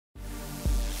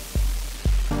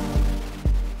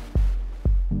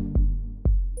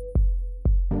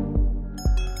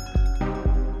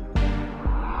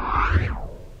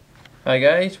Hi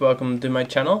guys, welcome to my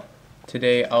channel.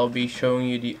 Today I'll be showing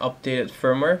you the updated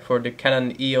firmware for the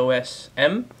Canon EOS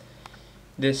M.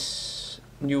 This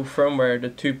new firmware, the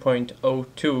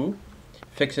 2.02,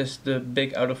 fixes the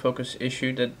big autofocus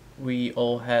issue that we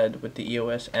all had with the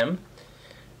EOS M.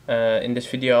 In this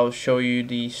video I'll show you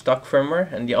the stock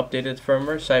firmware and the updated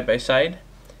firmware side by side.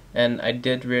 And I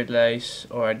did realize,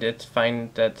 or I did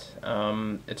find that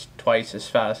it's twice as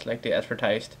fast like they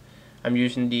advertised. I'm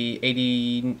using the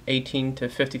 18 to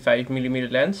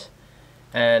 55mm lens,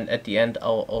 and at the end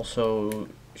I'll also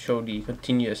show the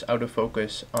continuous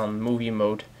autofocus on movie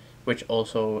mode, which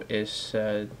also is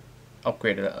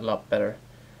upgraded a lot better.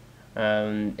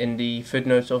 In the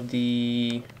footnotes of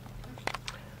the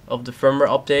firmware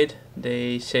update,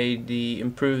 they say they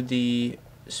improved the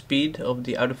speed of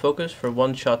the autofocus for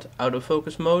one-shot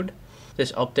autofocus mode.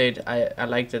 This update, I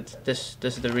liked it. This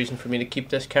is the reason for me to keep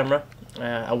this camera.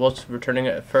 I was returning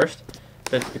it at first,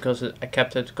 but I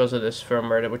kept it because of this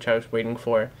firmware which I was waiting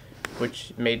for,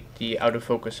 which made the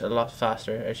autofocus a lot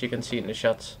faster, as you can see in the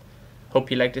shots. Hope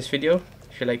you like this video.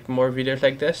 If you like more videos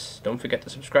like this, don't forget to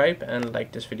subscribe and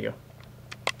like this video.